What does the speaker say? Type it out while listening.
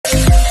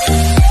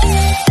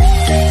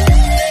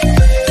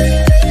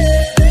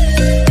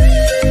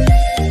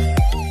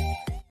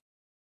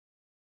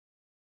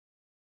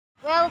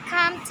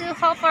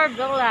How far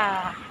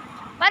Villa?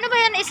 Paano ba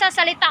yan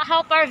isasalita?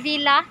 How far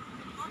Villa?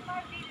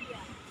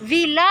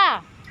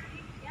 Villa.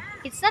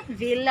 It's not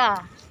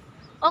villa.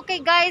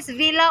 Okay guys,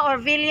 villa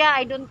or villa,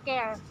 I don't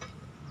care.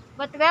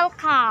 But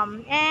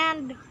welcome.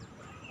 And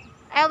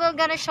I will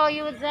gonna show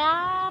you the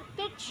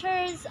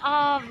pictures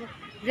of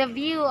the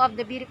view of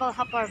the beautiful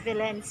Hapar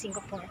Villa in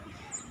Singapore.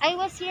 I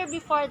was here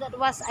before, that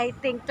was I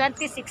think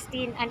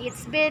 2016, and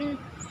it's been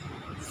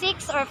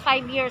 6 or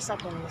 5 years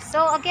ago.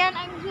 So again,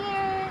 I'm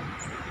here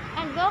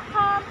and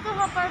welcome to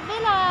Hapar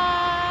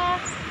Villa.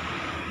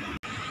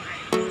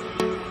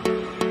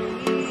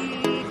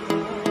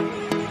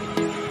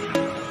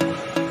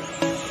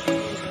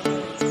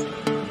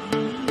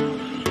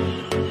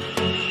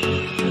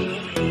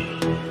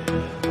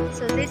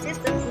 So this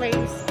is the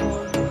place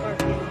called Hapar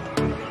Villa.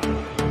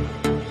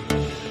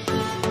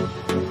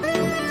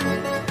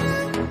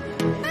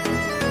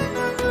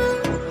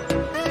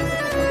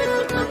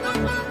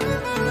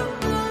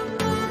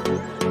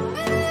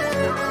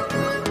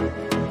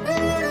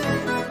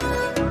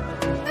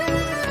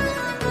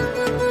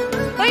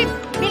 Hoy,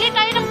 bili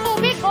tayo ng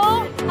tubig,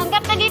 oh.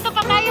 Hanggat na dito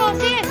pa tayo,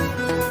 sis.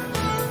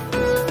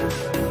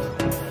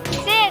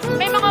 Sis,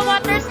 may mga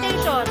water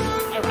station.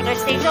 Ay, water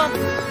station.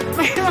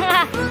 May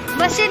mga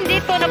machine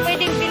dito na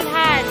pwedeng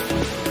bilhan.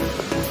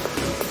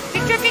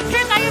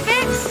 Picture tayo,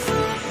 Bex.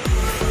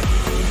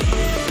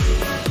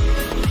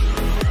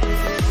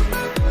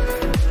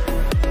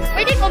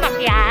 Pwede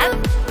umakyat?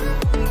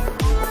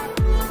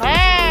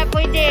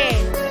 Pwede.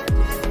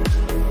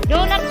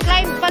 Do not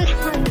climb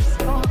balance.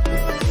 Oh.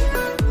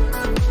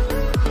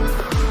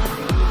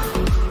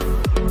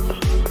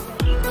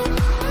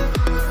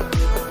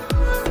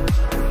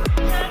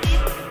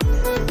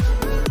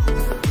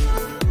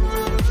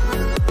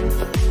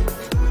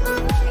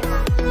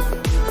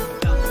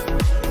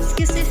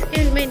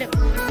 May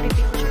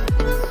picture.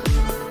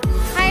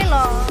 Hi,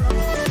 love.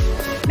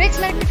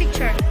 Bex, like the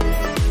picture.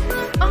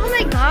 Oh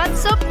my God,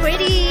 so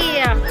pretty.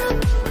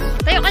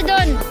 Tayo ka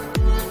dun.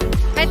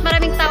 Kahit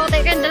maraming tao,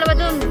 tayo ka dalawa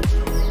dun.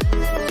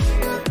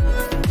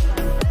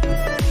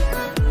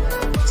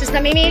 Sus,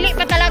 namimili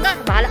pa talaga.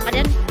 Bahala ka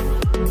dyan.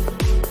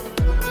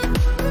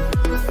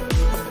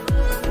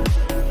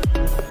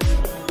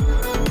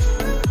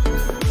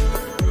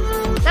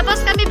 Tapos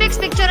kami, Bex,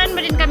 picturean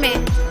mo din kami.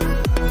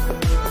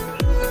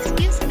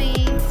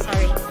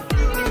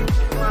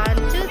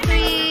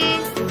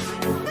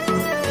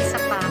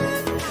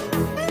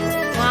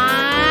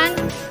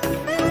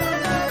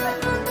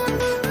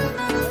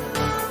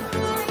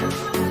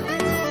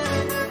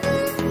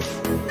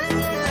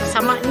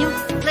 Sama nyo.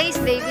 Place,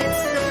 baby.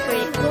 It's so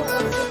pretty.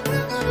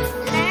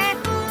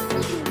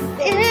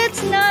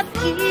 It's not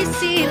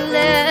easy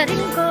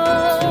letting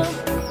go.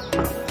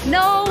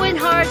 Knowing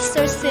hearts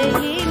are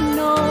saying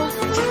no.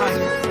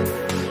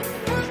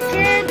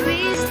 Can't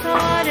we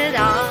start it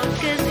out?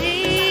 Cause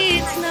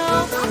it's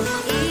not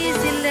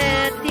easy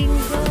letting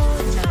go.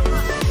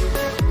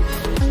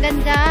 Ang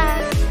ganda.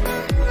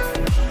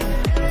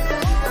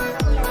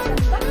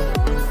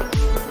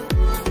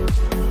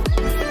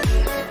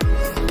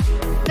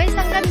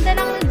 Ganda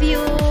ng view.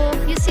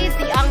 You see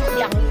the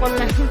angkol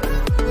na.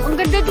 Ang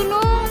ganda dun,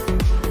 oh.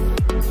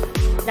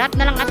 Lahat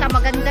na lang ata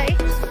maganda eh.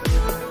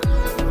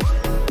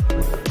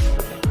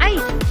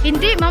 Ay,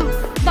 hindi ma'am.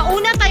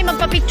 Mauna tayo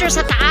magpa-picture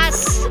sa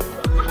taas.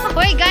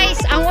 Hoy guys,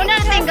 ang una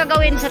natin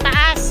gagawin sa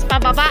taas,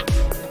 pababa.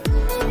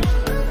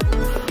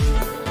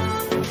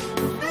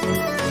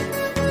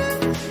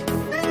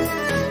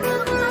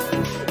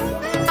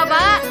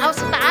 Baba,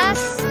 sa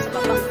taas, sa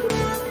baba.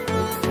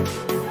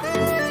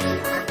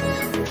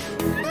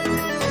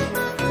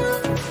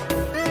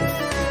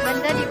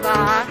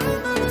 Diba?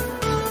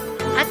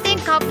 I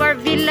think Hapar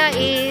Villa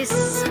is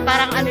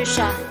parang ano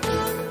siya,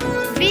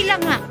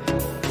 villa nga.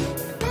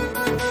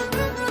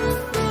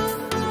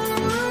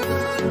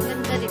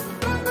 Ganda din.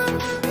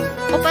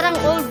 O parang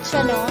old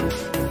siya, no?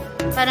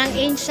 Parang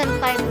ancient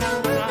time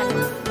ng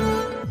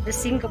the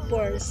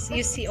Singapores.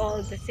 You see all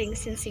the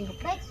things in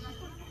Singapore.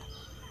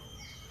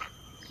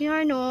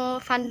 Yarn, no?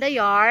 Fun the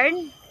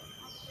yarn.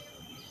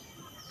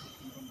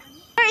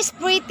 Is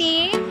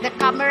pretty. The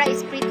camera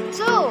is pretty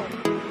too.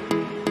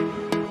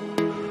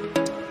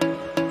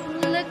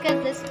 Look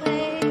at this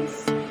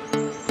place.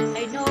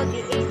 I know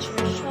the age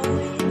we're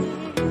showing.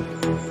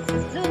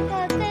 Look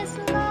at this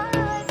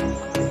life.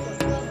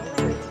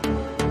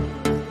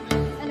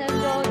 And I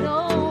don't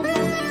know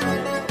much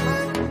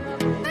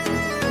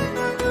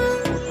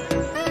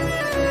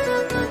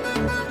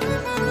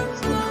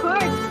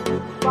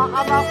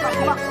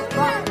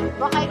more.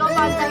 Baka ikaw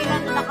pa ang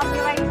dahilan na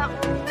nakapiright ako.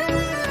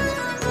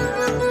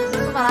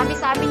 Marami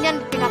sa amin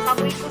yan.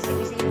 Pinapagoy ko.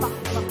 Sinisipak.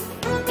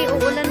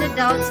 Uulan na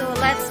daw, so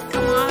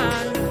come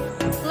on.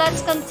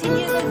 Let's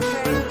continue the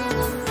journey.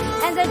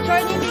 And the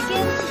journey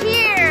begins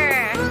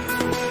here.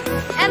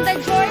 And the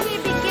journey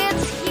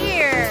begins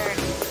here.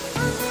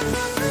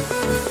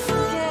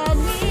 Can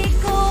we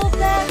go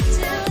back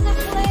to the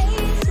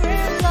place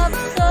where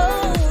love's so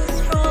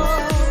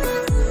strong?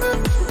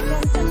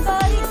 Can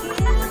somebody give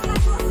me?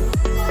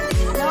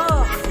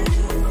 No.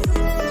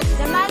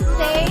 The man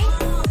say,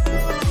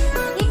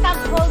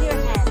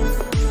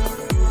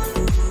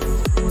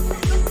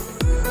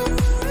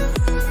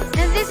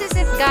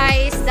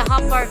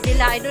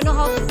 Haparvilla. I don't know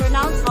how to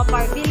pronounce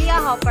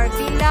Haparvilla,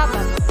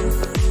 but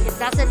it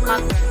doesn't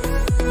matter.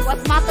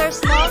 What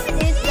matters most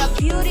is the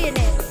beauty in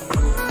it.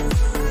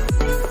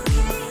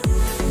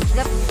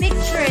 The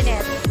picture in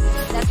it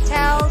that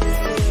tells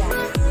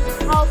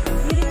how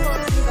beautiful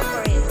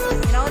Singapore is.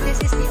 You know, this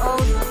is the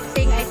old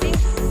thing, I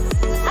think.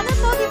 Ano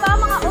to, di ba?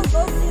 Mga old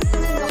things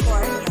in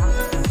Singapore. Yeah.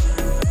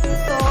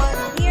 So,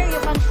 here you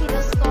can see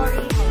the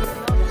story. I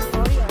don't know the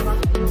story or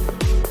what.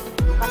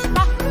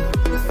 Basta.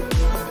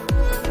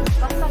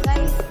 Basta,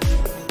 guys.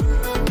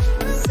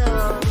 So,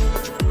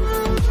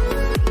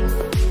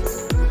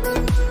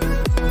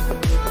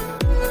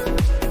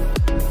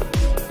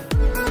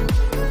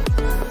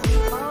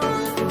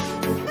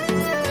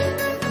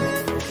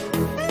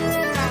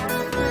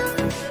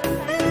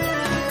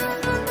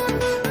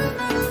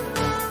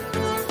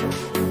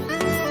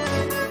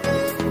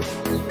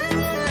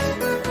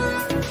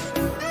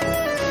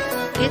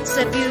 it's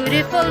a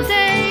beautiful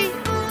day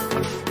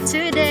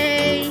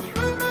today.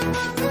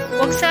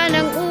 Huwag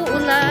sanang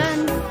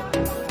uulan.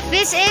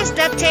 This is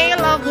the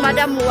tale of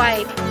Madam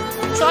White.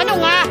 So ano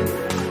nga?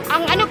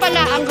 Ang ano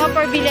pala, ang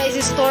Haparvilla is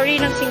a story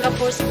ng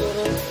Singapore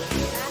siguro.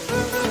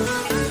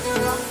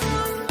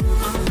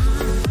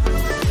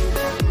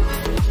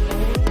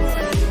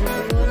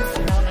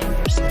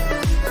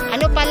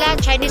 Ano pala,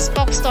 Chinese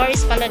folk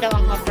stories pala daw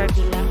ang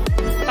Haparvilla.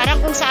 Parang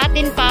kung sa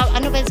atin pa,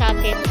 ano ba sa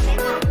atin?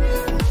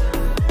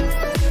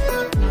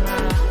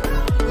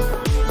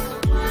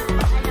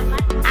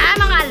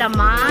 Mga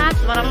alamat,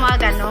 parang mga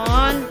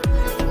ganon.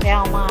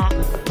 Kaya mga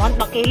Mount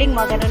Makiling,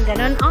 mga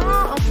ganon-ganon.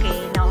 Ah,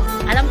 okay. No.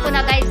 Alam ko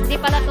na guys,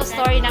 di pala to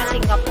story ng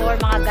Singapore.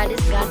 Mga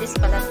goddess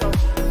pala to.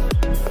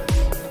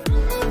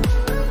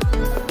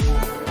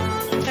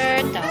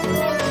 Turtle.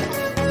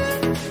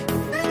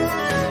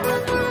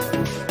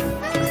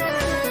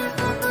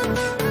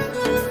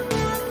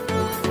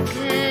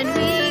 Can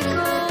we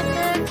go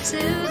back to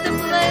the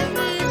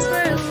place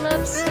where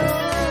love's so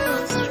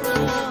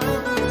strong?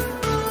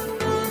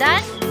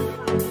 Done?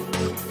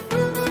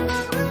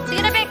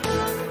 Sige na, Vic.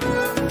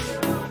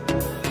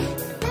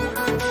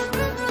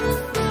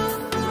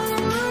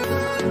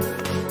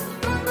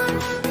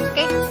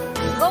 Okay,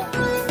 go.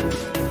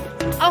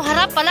 Oh,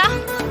 harap pala.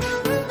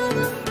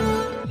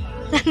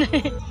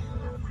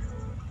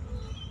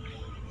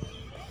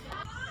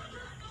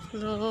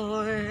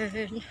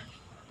 Lord,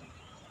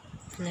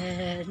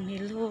 let me,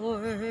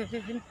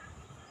 Lord,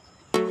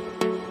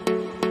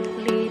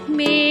 lead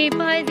me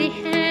by the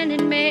hand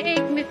and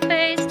make me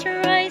face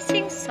the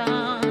rising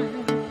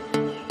sun.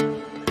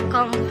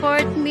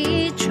 Comfort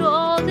me through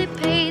all the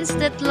pains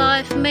that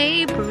life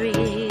may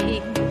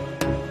bring.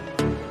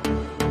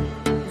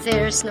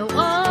 There's no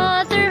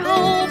other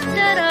hope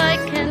that I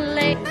can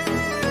lay.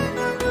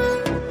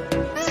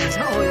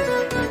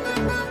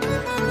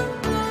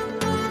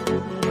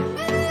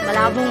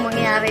 Malabong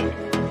mangyari.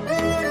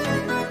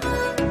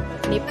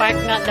 Ni park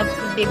nga,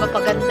 di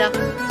mapaganda.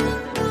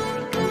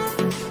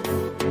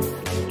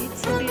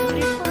 It's a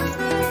beautiful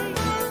day.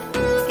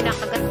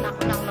 Kinakagat na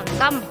ako ng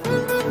langgam.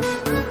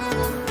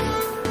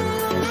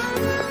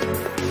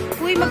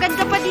 Uy,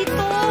 maganda pa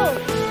dito.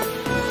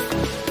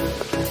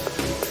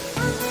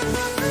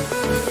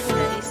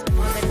 Guys,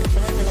 maganda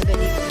pala talaga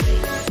dito,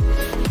 guys.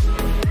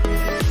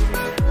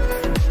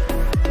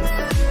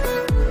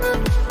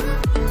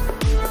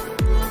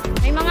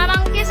 May mga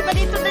monkeys pa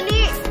dito,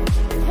 dali.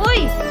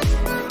 Uy!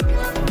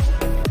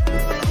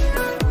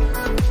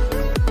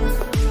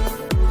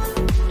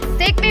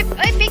 Take me,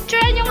 ay,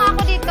 picturean nyo nga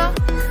ako dito.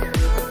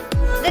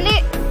 Dali.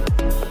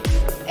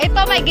 Ito,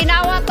 may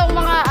ginawa tong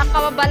mga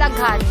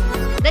kababalaghan.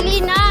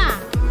 Dali na.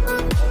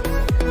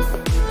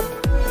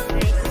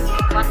 Guys,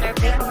 water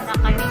break muna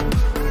kami.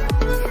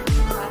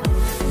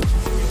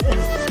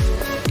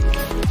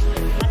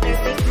 Water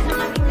break muna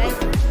kami, guys.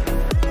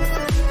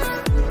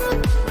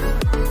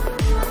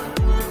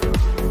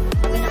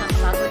 Sabi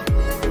nakakapagod.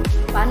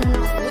 Paano na?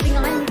 Buti nga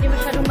ngayon, hindi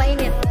masyadong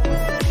mainit.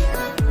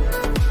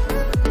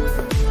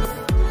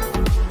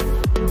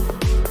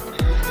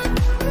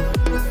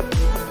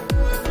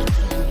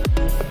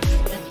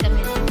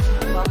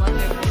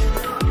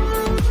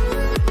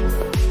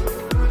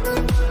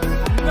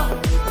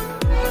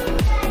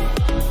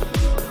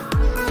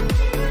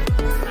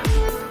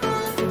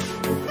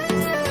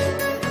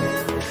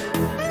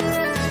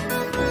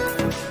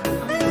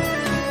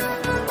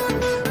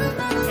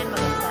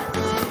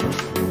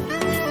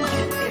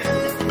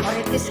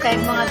 Marites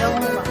kayong mga daw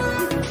ba?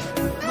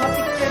 Mga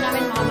picture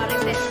namin mga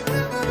marites.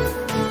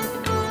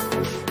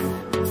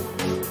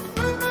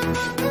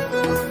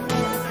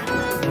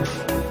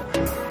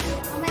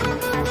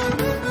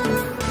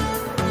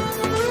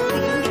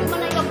 Hindi ko man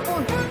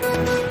nagapon.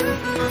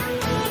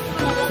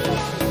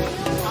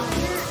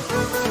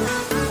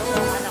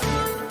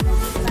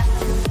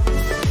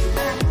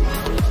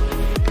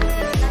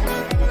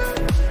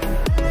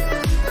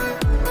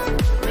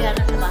 Kaya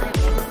na sa bahay.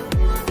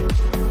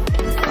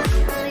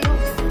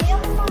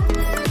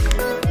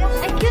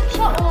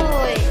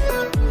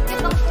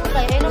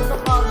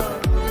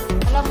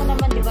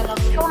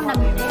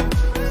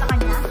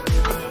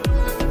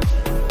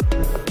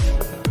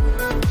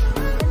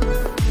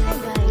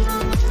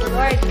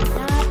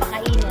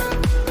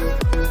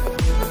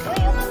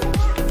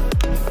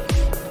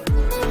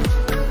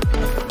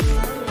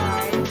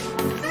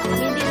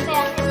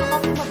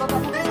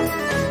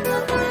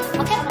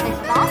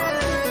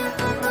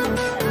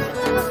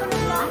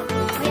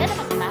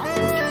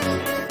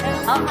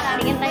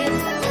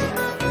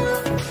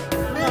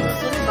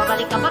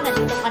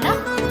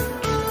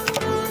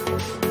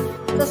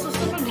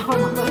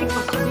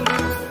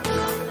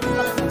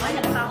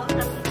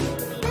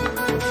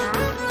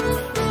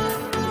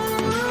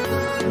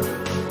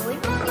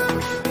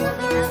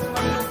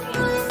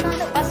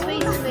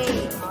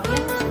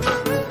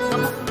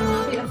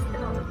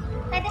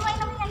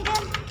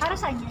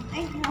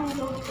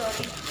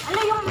 Ano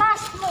yung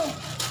mask mo?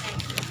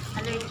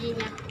 Allergy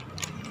niya.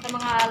 Sa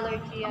mga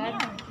allergy yan.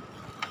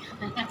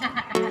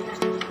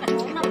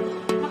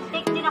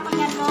 Nag-take din ako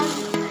niyan nun.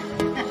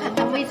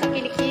 Amoy sa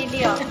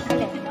kilikili ah.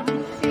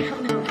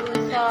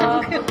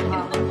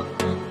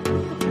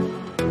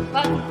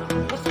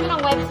 Gusto mo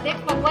ng wipes stick?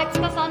 Pag wipes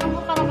ka sa ano mo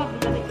para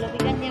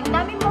maglabig-labigan niya. Ang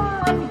dami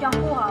mong ano dyan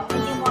ko ha.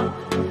 Hindi mo.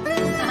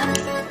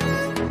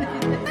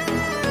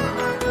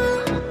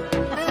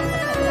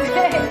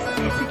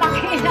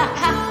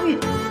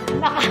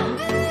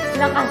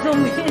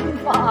 Naka-zoom in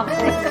pa ako.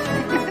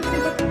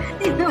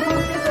 Tignan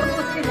mo,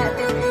 tapusin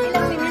natin.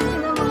 Ilang minutes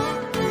na mga?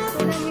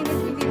 Ilang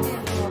minutes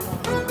binibigyan mo ako.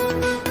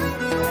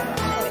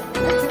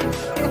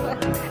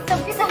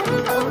 Sabi sa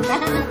akin sa una.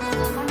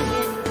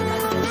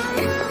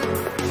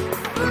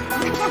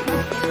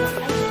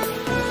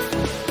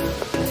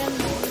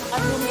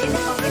 Naka-zoom in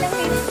ako. Ilang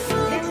minutes?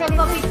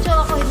 Nagpa-picture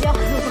ako, hindi ako.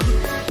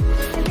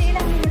 Hindi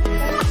ilang minutes.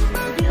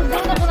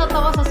 Doon ako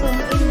natawa sa zoom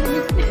in.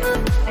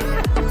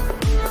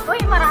 Uy,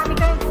 marami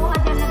kayong kuha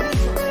dyan na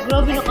dito.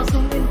 Grabe,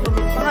 nakasumin ko.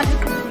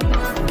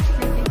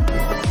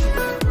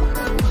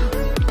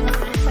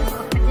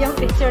 Yung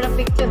picture na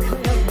picture ko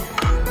yun.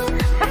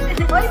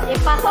 Uy,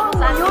 ipasa mo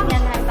sa akin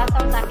yan ha. Ipasa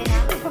mo sa akin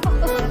ha.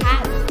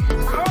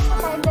 Alam mo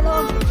tayong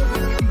dalawang video.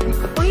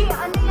 Uy,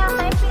 ano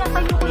yata yung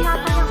pinatayo ko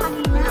yata yung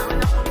kanina.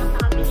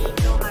 Napunta kami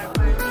dito,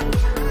 Harvard.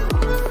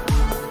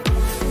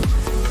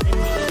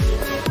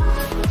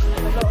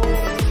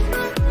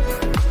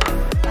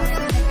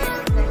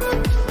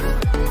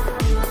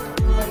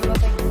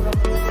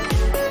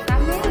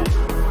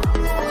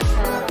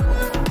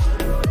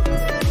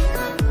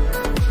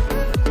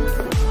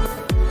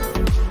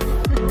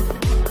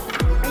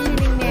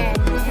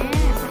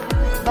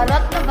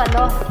 Balot na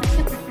balot.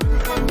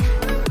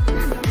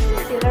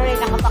 Si Lorraine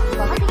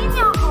nakatakbo. Tingin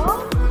niyo.